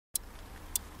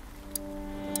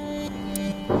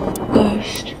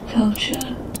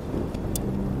Post-culture.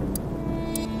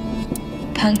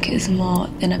 Punk is more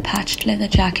than a patched leather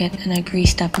jacket and a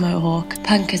greased-up mohawk.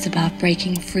 Punk is about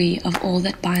breaking free of all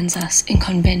that binds us in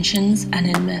conventions and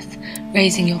in myth,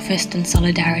 raising your fist in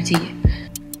solidarity.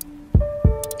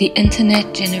 The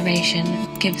internet generation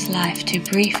gives life to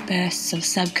brief bursts of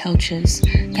subcultures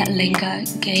that linger,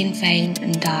 gain fame,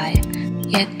 and die.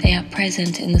 Yet they are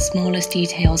present in the smallest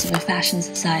details of a fashion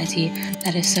society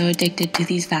that is so addicted to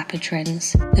these vapid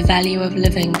trends. The value of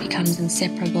living becomes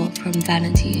inseparable from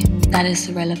vanity. That is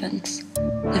the relevance.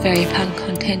 The very punk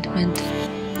contentment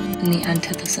and the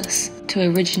antithesis,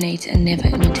 to originate and never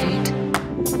imitate.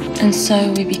 And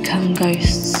so we become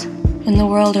ghosts. When the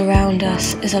world around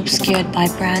us is obscured by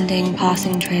branding,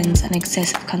 passing trends, and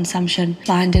excessive consumption,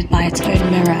 blinded by its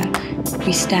own mirror,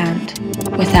 we stand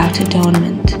without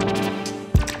adornment.